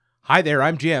Hi there,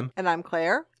 I'm Jim. And I'm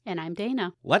Claire. And I'm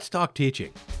Dana. Let's talk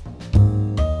teaching.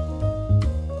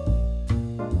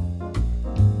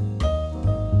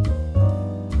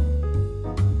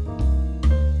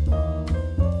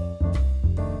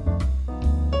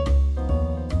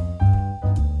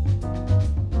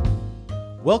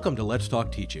 Welcome to Let's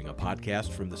Talk Teaching, a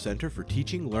podcast from the Center for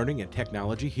Teaching, Learning, and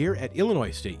Technology here at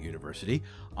Illinois State University.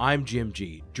 I'm Jim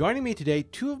G. Joining me today,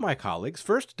 two of my colleagues.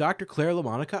 First, Dr. Claire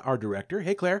LaMonica, our director.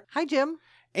 Hey, Claire. Hi, Jim.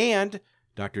 And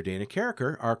Dr. Dana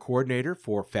Carriker, our coordinator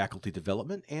for faculty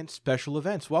development and special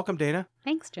events. Welcome, Dana.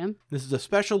 Thanks, Jim. This is a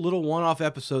special little one-off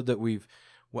episode that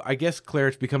well, I guess, Claire,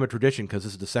 it's become a tradition because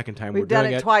this is the second time we're doing it.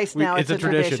 We've done it twice now. It's a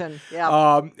tradition.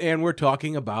 Yeah. And we're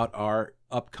talking about our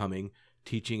upcoming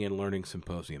Teaching and Learning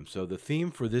Symposium. So the theme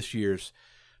for this year's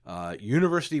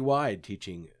university-wide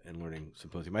Teaching and Learning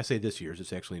Symposium, I say this year's,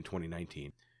 it's actually in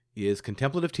 2019, is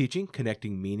Contemplative Teaching,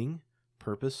 Connecting Meaning,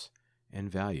 Purpose, and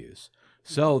Values.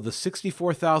 So the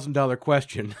 $64,000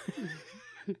 question,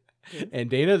 and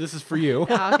Dana, this is for you.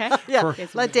 Oh, okay. Yeah,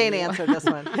 let Dana answer this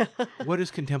one. What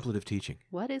is contemplative teaching?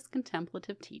 What is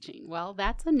contemplative teaching? Well,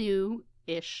 that's a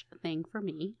new-ish thing for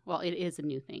me. Well, it is a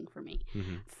new thing for me.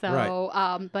 Mm-hmm. So,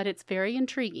 right. But it's very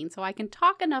intriguing. So I can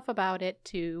talk enough about it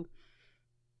to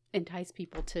entice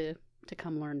people to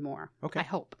come learn more. Okay. I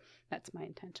hope. That's my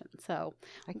intention. So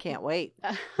I can't wait.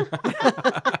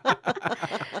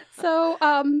 So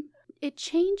it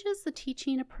changes the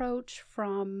teaching approach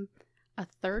from a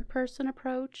third-person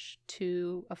approach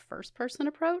to a first-person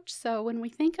approach. So when we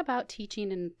think about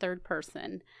teaching in third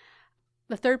person,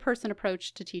 the third-person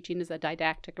approach to teaching is a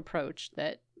didactic approach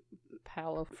that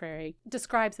Paulo Freire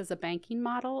describes as a banking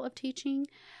model of teaching,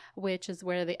 which is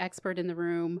where the expert in the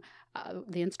room,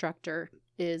 the instructor,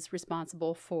 is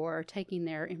responsible for taking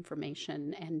their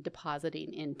information and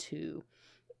depositing into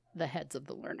the heads of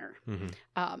the learner.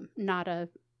 Mm-hmm. Not a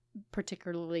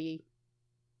particularly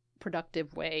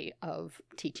productive way of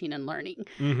teaching and learning.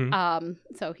 Mm-hmm.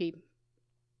 So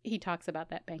he talks about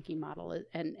that banking model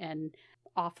and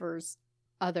offers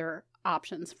other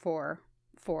options for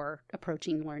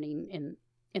approaching learning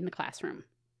in the classroom.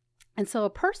 And so a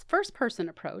first-person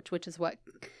approach, which is what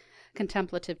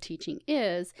contemplative teaching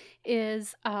is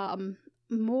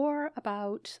more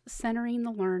about centering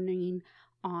the learning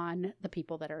on the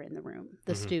people that are in the room,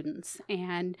 the mm-hmm. students,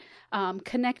 and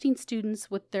connecting students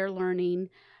with their learning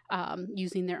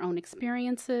using their own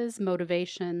experiences,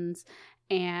 motivations,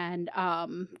 and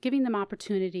giving them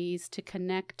opportunities to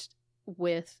connect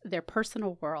with their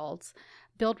personal worlds,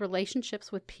 build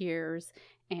relationships with peers,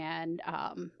 and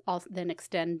also then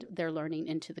extend their learning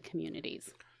into the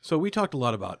communities. So we talked a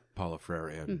lot about Paulo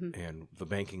Freire mm-hmm. and the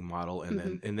banking model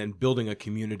and then building a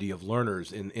community of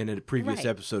learners in a previous right.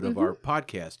 episode mm-hmm. of our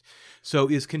podcast. So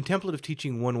is contemplative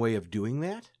teaching one way of doing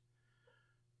that?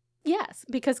 Yes,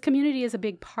 because community is a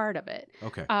big part of it.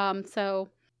 Okay. So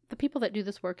the people that do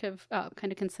this work have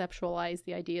kind of conceptualized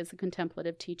the ideas of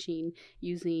contemplative teaching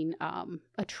using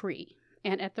a tree.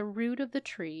 And at the root of the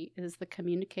tree is the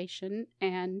communication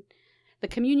and the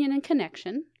communion and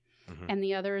connection, mm-hmm. and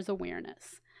the other is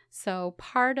awareness. So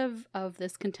part of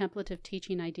this contemplative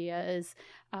teaching idea is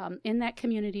in that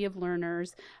community of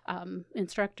learners,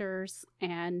 instructors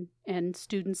and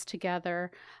students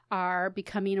together are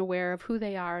becoming aware of who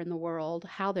they are in the world,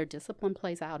 how their discipline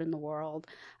plays out in the world,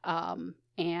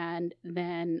 and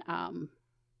then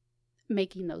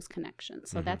making those connections.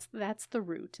 So mm-hmm. that's the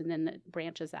root, and then it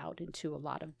branches out into a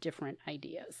lot of different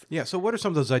ideas. Yeah, so what are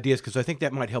some of those ideas? Because I think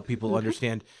that might help people mm-hmm.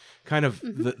 understand kind of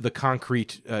mm-hmm. the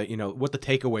concrete, what the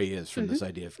takeaway is from mm-hmm. this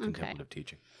idea of contemplative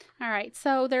teaching. All right,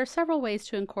 so there are several ways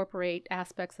to incorporate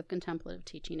aspects of contemplative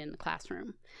teaching in the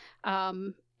classroom.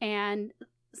 And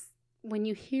when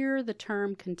you hear the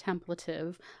term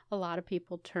contemplative, a lot of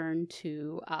people turn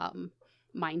to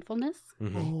mindfulness,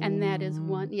 mm-hmm. and that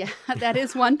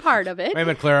is one part of it. Wait a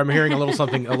minute, Claire, I'm hearing a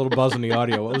little buzz in the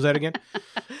audio. What was that again?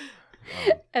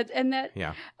 And that,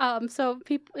 yeah. So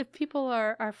if people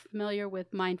are familiar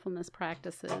with mindfulness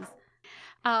practices,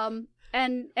 and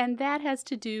that has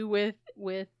to do with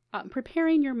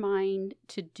preparing your mind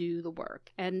to do the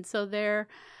work. And so there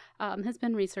has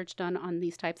been research done on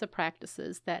these types of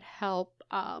practices that help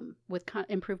with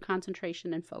improve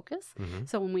concentration and focus. Mm-hmm.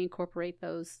 So when we incorporate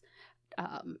those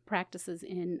practices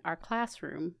in our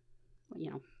classroom,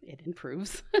 it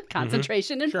improves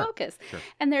concentration mm-hmm. and sure. focus. Sure.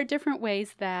 And there are different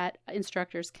ways that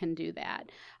instructors can do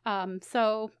that.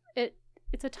 So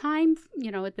it's a time,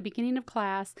 at the beginning of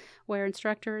class where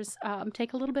instructors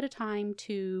take a little bit of time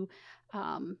to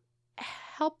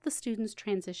help the students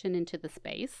transition into the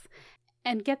space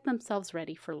and get themselves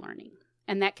ready for learning.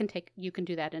 And you can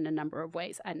do that in a number of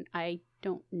ways. And I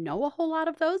don't know a whole lot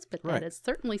of those, but that is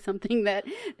certainly something that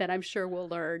I'm sure we'll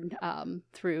learn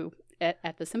through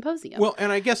at the symposium. Well,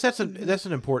 and I guess that's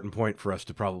an important point for us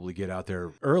to probably get out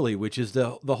there early, which is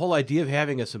the whole idea of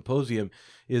having a symposium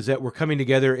is that we're coming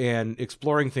together and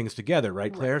exploring things together,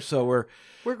 right, Claire? So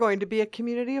we're going to be a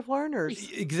community of learners.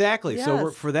 Exactly. Yes.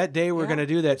 So for that day, we're going to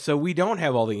do that. So we don't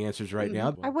have all the answers right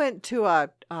now. I went to a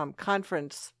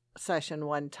conference session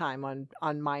one time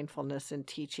on mindfulness and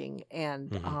teaching,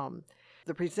 and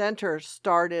the presenter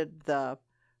started the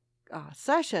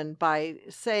session by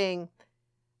saying,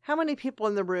 how many people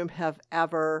in the room have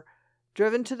ever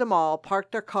driven to the mall,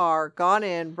 parked their car, gone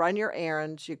in, run your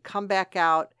errands, you come back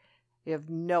out, you have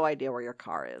no idea where your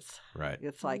car is. Right.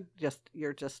 It's like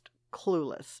you're just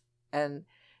clueless. And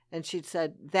she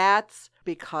said that's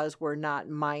because we're not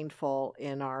mindful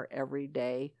in our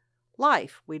everyday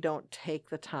life. We don't take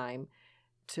the time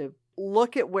to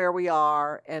look at where we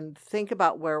are and think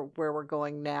about where we're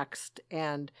going next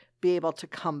and be able to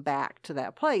come back to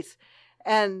that place.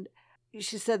 And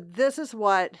she said, this is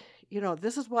what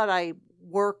I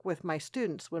work with my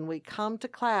students. When we come to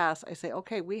class, I say,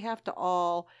 okay, we have to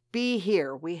all be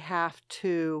here. We have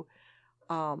to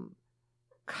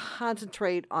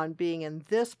concentrate on being in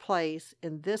this place,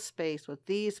 in this space with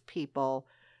these people,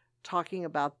 talking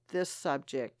about this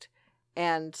subject,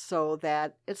 and so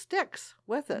that it sticks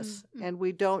with us. Mm-hmm. And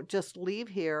we don't just leave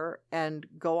here and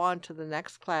go on to the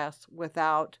next class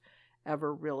without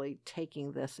ever really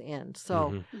taking this in.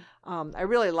 So I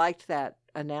really liked that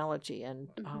analogy, and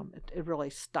it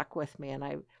really stuck with me. And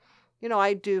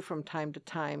I do from time to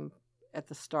time at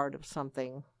the start of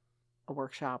something, a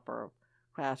workshop or a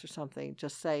class or something,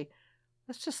 just say,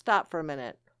 let's just stop for a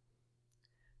minute,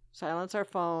 silence our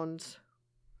phones,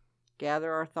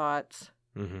 gather our thoughts,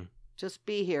 just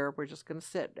be here. We're just going to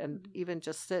sit, and even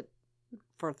just sit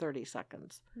for 30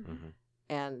 seconds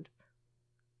and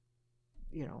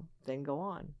then go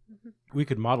on. We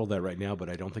could model that right now, but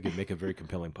I don't think it'd make a very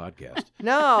compelling podcast.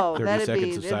 No, that'd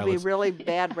be really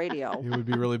bad radio. It would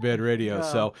be really bad radio.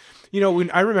 So,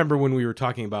 I remember when we were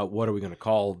talking about what are we going to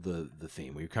call the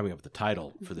theme, we were coming up with the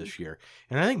title for this year.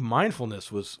 And I think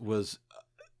mindfulness was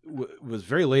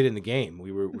very late in the game.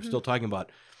 We're still talking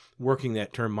about working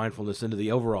that term mindfulness into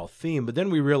the overall theme, but then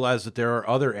we realized that there are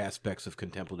other aspects of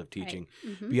contemplative teaching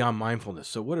beyond mindfulness.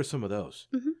 So what are some of those?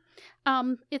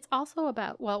 It's also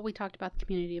about, we talked about the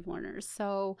community of learners.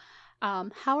 So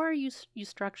how are you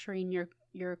structuring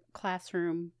your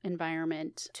classroom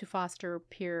environment to foster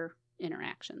peer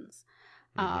interactions?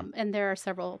 And there are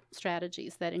several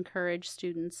strategies that encourage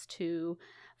students to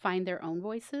find their own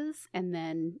voices. And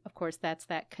then, of course, that's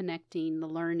that connecting the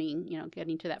learning,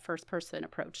 getting to that first person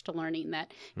approach to learning,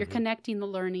 that you're connecting the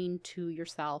learning to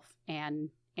yourself and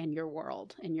your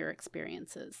world and your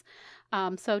experiences.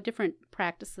 So different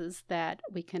practices that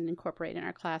we can incorporate in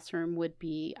our classroom would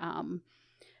be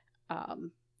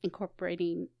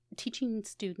incorporating teaching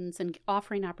students and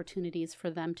offering opportunities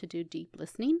for them to do deep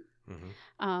listening.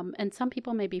 And some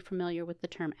people may be familiar with the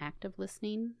term active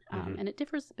listening, and it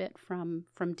differs a bit from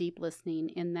deep listening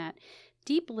in that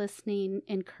deep listening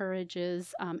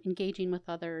encourages engaging with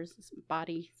others'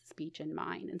 body, speech, and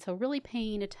mind. And so really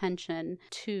paying attention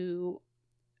to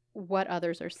what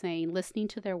others are saying, listening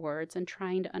to their words, and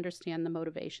trying to understand the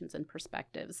motivations and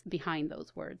perspectives behind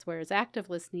those words. Whereas active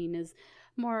listening is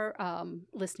more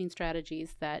listening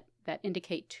strategies that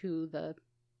indicate to the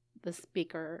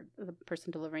speaker, the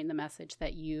person delivering the message,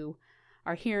 that you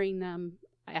are hearing them,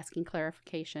 asking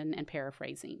clarification, and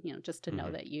paraphrasing, just to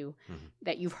know that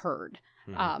you've heard.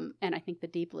 And I think the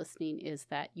deep listening is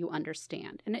that you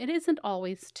understand. And it isn't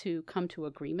always to come to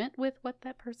agreement with what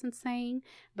that person's saying,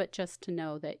 but just to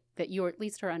know that you at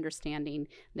least are understanding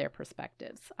their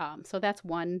perspectives. So that's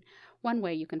one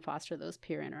way you can foster those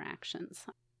peer interactions.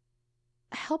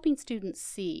 Helping students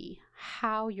see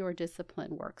how your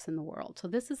discipline works in the world. So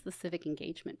this is the civic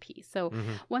engagement piece. So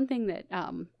one thing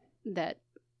that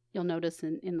you'll notice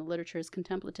in the literature is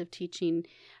contemplative teaching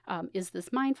is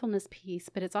this mindfulness piece,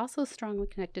 but it's also strongly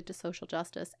connected to social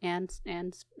justice and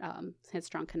has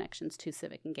strong connections to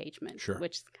civic engagement,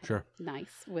 which is kind of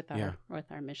nice with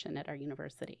our mission at our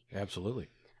university. Absolutely.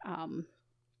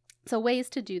 So ways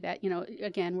to do that,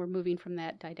 again, we're moving from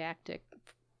that didactic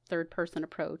third-person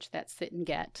approach, that sit and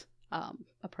get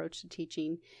approach to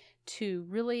teaching, to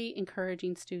really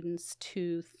encouraging students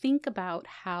to think about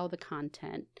how the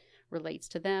content relates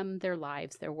to them, their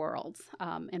lives, their worlds.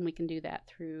 And we can do that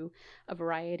through a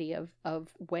variety of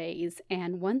ways.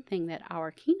 And one thing that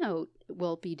our keynote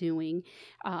will be doing,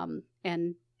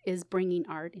 and is bringing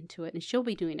art into it, and she'll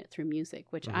be doing it through music,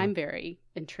 which I'm very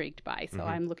intrigued by. So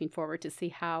I'm looking forward to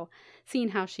seeing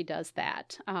how she does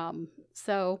that.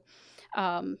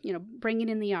 Bringing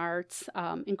in the arts,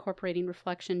 incorporating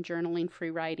reflection, journaling, free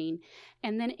writing,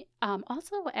 and then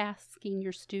also asking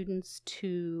your students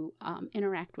to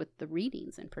interact with the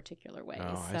readings in particular ways.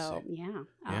 Oh, I see. Yeah.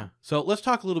 Yeah. So let's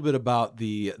talk a little bit about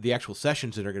the actual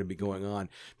sessions that are going to be going on,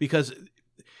 because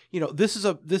this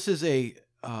is a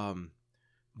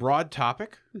broad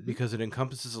topic, because it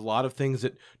encompasses a lot of things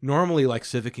that normally, like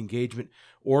civic engagement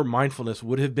or mindfulness,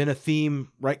 would have been a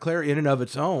theme, right, Claire, in and of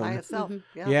its own. By itself.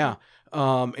 Yeah.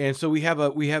 And so we have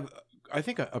I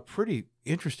think a pretty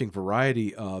interesting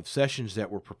variety of sessions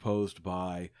that were proposed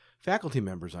by faculty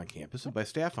members on campus and by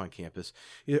staff on campus.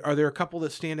 Are there a couple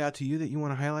that stand out to you that you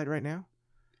want to highlight right now?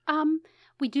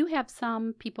 We do have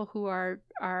some people who are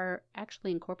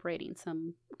actually incorporating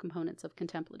some components of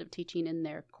contemplative teaching in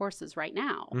their courses right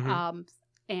now.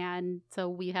 And so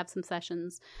we have some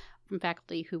sessions from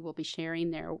faculty who will be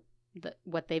sharing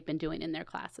what they've been doing in their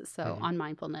classes. So on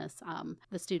mindfulness,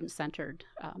 the student-centered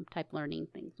type learning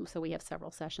things. So we have several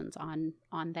sessions on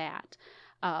that.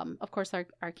 Of course,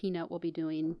 our keynote will be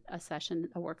doing a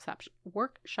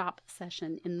workshop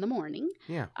session in the morning.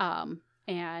 Yeah.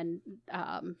 And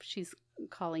she's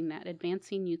calling that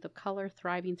Advancing Youth of Color,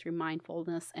 Thriving Through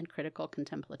Mindfulness and Critical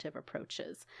Contemplative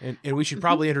Approaches. And we should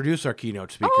probably introduce our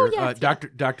keynote speaker, Oh, yes,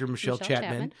 Dr. Michelle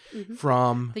Chapman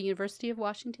from the University of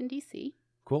Washington, D.C.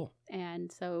 Cool.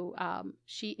 And so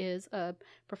she is a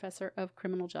professor of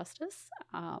criminal justice.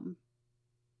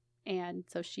 And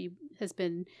so she has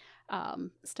been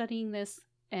studying this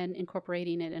and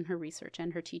incorporating it in her research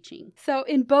and her teaching. So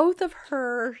in both of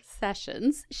her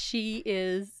sessions, she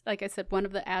is, like I said,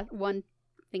 one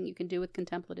thing you can do with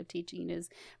contemplative teaching is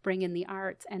bring in the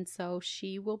arts. And so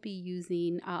she will be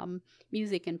using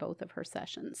music in both of her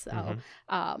sessions. So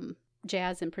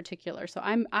jazz in particular. So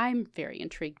I'm very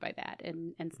intrigued by that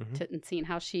and seeing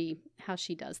how she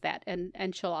does that.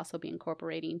 And she'll also be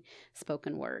incorporating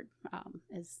spoken word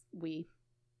as we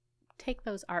take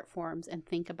those art forms and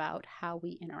think about how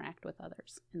we interact with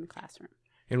others in the classroom.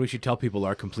 And we should tell people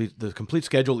the complete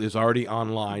schedule is already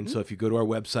online. So if you go to our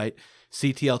website,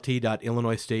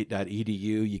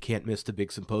 ctlt.illinoisstate.edu, you can't miss the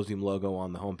big symposium logo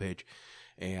on the homepage.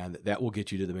 And that will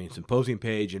get you to the main symposium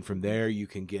page. And from there, you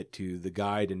can get to the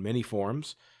guide in many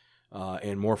forms,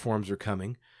 and more forms are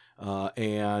coming.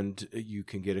 And you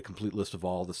can get a complete list of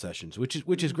all the sessions,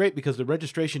 which is great because the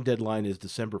registration deadline is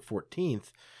December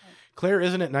 14th. Claire,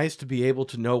 isn't it nice to be able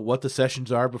to know what the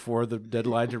sessions are before the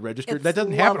deadlines are registered? That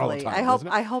doesn't happen all the time.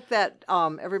 I hope that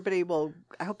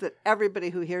everybody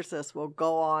who hears this will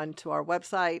go on to our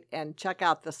website and check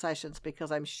out the sessions,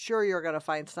 because I'm sure you're going to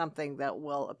find something that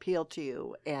will appeal to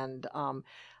you. And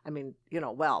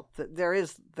there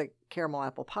is the caramel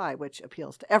apple pie, which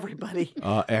appeals to everybody.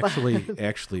 Actually.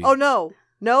 Oh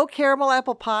no caramel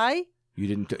apple pie. You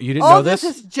didn't know this?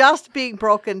 This is just being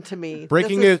broken to me.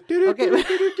 Breaking news. Okay.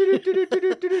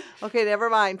 Okay, never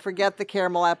mind. Forget the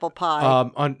caramel apple pie.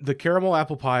 On the caramel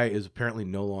apple pie is apparently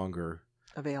no longer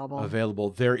available.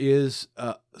 There is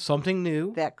something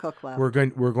new that Cook left.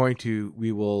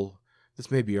 We will.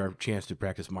 This may be our chance to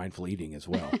practice mindful eating as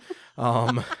well.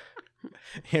 And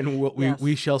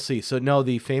we shall see. So no,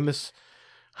 the famous,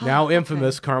 now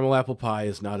infamous caramel apple pie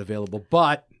is not available,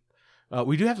 but.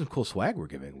 We do have some cool swag we're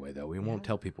giving away, though. We won't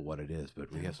tell people what it is,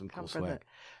 but we have some cool swag.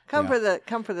 Come for the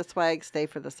swag, stay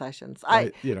for the sessions.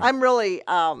 I'm really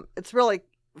it's really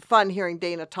fun hearing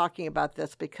Dana talking about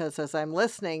this, because as I'm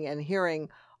listening and hearing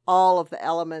all of the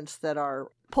elements that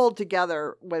are pulled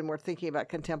together when we're thinking about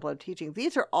contemplative teaching,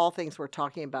 these are all things we're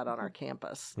talking about on our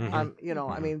campus. I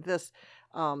mean, this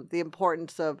the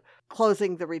importance of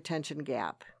closing the retention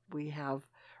gap. We have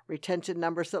retention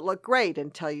numbers that look great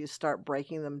until you start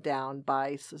breaking them down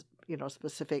by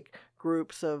specific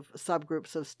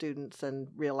subgroups of students, and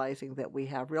realizing that we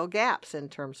have real gaps in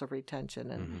terms of retention.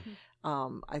 And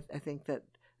I think that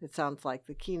it sounds like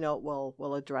the keynote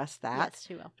will address that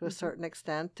to a certain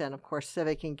extent. And of course,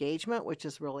 civic engagement, which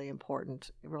is really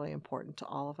important to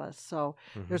all of us. So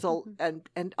there's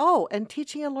and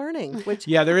teaching and learning, which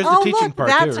there is the teaching part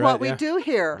that's too. What we do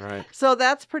here. Right. So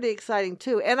that's pretty exciting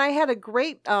too. And I had a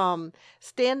great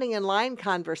standing in line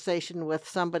conversation with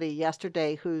somebody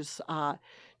yesterday who's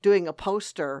doing a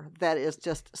poster that is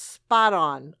just spot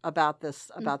on about this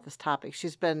topic.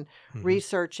 She's been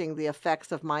researching the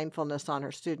effects of mindfulness on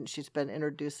her students. She's been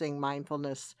introducing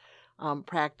mindfulness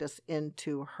practice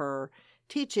into her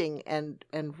teaching and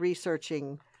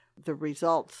researching the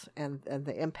results and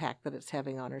the impact that it's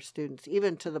having on her students,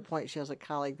 even to the point she has a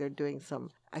colleague, they're doing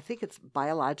some, I think it's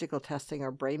biological testing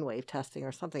or brainwave testing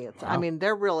or something. It's, I Wow. mean,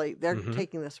 they're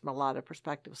taking this from a lot of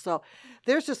perspectives. So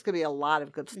there's just going to be a lot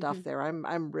of good stuff there.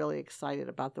 I'm really excited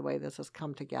about the way this has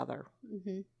come together.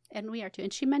 And we are too.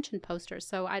 And she mentioned posters,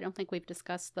 so I don't think we've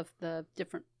discussed the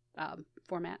different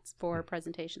formats for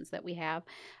presentations that we have.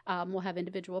 We'll have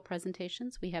individual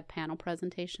presentations, we have panel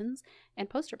presentations, and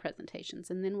poster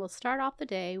presentations. And then we'll start off the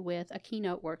day with a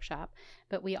keynote workshop,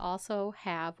 but we also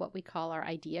have what we call our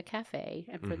Idea Cafe.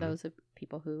 And for those of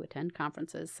people who attend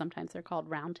conferences, sometimes they're called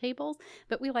roundtables,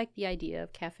 but we like the idea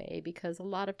of cafe because a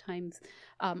lot of times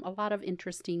a lot of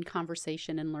interesting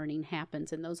conversation and learning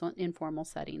happens in those informal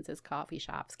settings as coffee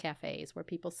shops, cafes, where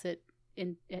people sit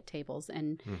at tables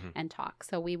and talk.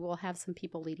 So we will have some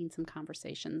people leading some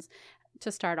conversations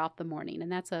to start off the morning, and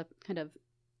that's a kind of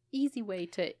easy way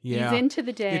to ease into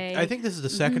the day. I think this is the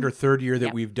second or third year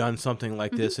that we've done something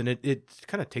like this, and it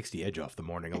kind of takes the edge off the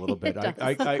morning a little bit.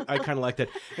 I kind of like that.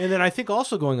 And then I think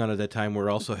also going on at that time, we're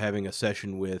also having a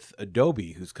session with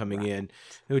Adobe, who's coming in,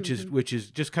 which is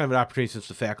just kind of an opportunity since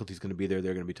the faculty is going to be there.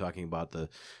 They're going to be talking about the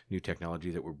new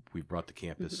technology that we've brought to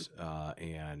campus,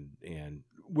 and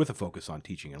with a focus on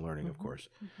teaching and learning, of course.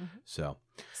 So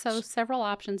several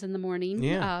options in the morning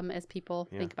as people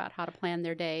think about how to plan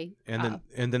their day. And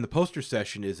then the poster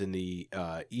session is in the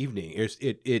evening.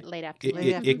 It late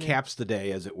afternoon. It caps the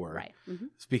day, as it were. Right.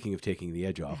 Speaking of taking the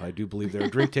edge off, I do believe there are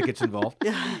drink tickets involved.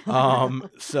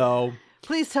 So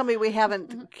please tell me we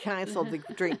haven't canceled the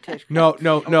drink ticket. No.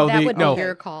 That would be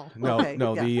your call. Okay.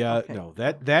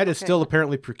 That is still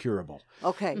apparently procurable.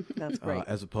 Okay, that's great.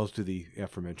 As opposed to the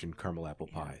aforementioned caramel apple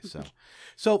pie.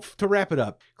 So to wrap it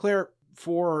up, Claire,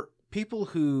 for people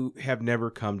who have never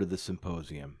come to the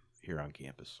symposium here on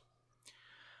campus,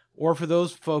 or for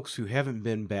those folks who haven't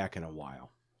been back in a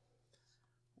while,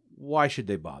 why should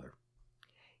they bother?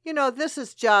 You know, this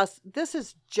is just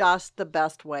the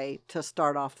best way to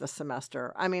start off the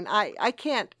semester. I mean, I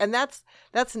can't, and that's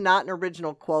not an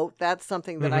original quote. That's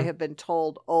something that I have been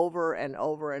told over and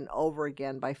over and over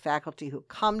again by faculty who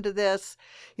come to this.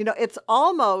 You know, it's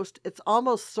almost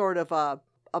sort of a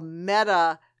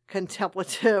meta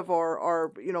contemplative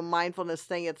or mindfulness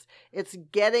thing. It's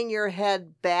getting your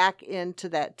head back into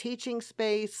that teaching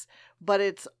space, but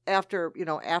it's after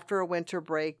a winter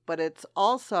break, but it's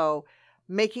also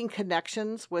making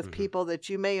connections with people that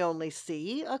you may only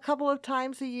see a couple of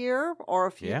times a year or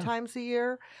a few times a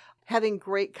year, having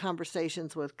great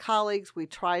conversations with colleagues. We've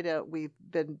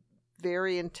been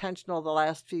very intentional the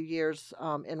last few years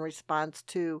in response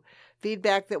to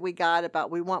feedback that we got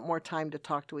about we want more time to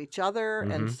talk to each other.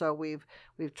 And so we've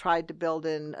tried to build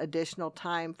in additional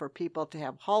time for people to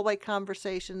have hallway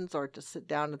conversations or to sit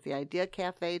down at the Idea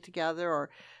Cafe together or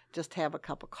just have a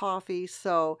cup of coffee.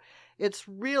 So it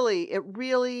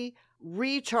really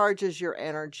recharges your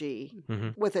energy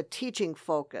with a teaching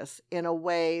focus in a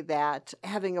way that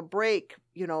having a break,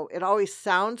 it always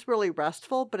sounds really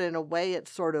restful, but in a way it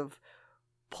sort of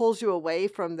pulls you away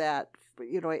from that.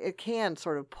 It can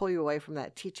sort of pull you away from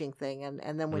that teaching thing.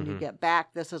 And then when you get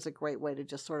back, this is a great way to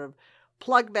just sort of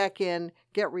plug back in,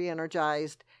 get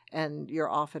re-energized, and you're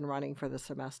off and running for the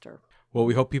semester. Well,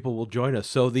 we hope people will join us.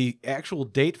 So the actual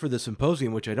date for the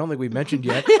symposium, which I don't think we mentioned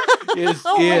yet, is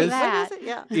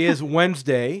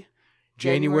Wednesday,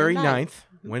 January 9th.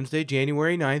 Wednesday,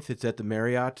 January 9th. It's at the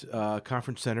Marriott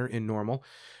Conference Center in Normal.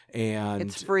 And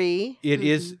it's free. It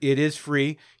is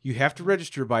free. You have to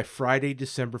register by Friday,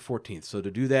 December 14th. So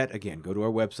to do that, again, go to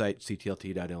our website,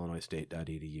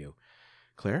 ctlt.illinoisstate.edu.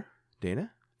 Claire,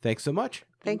 Dana, thanks so much.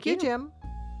 Thank you, Jim.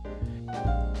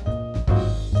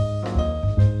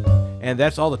 And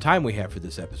that's all the time we have for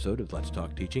this episode of Let's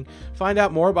Talk Teaching. Find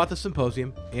out more about the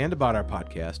symposium and about our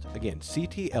podcast. Again,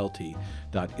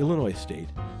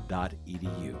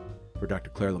 ctlt.illinoisstate.edu. For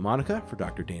Dr. Claire LaMonica, for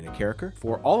Dr. Dana Carriker,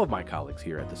 for all of my colleagues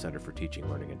here at the Center for Teaching,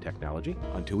 Learning, and Technology,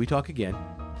 until we talk again,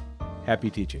 happy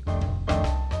teaching.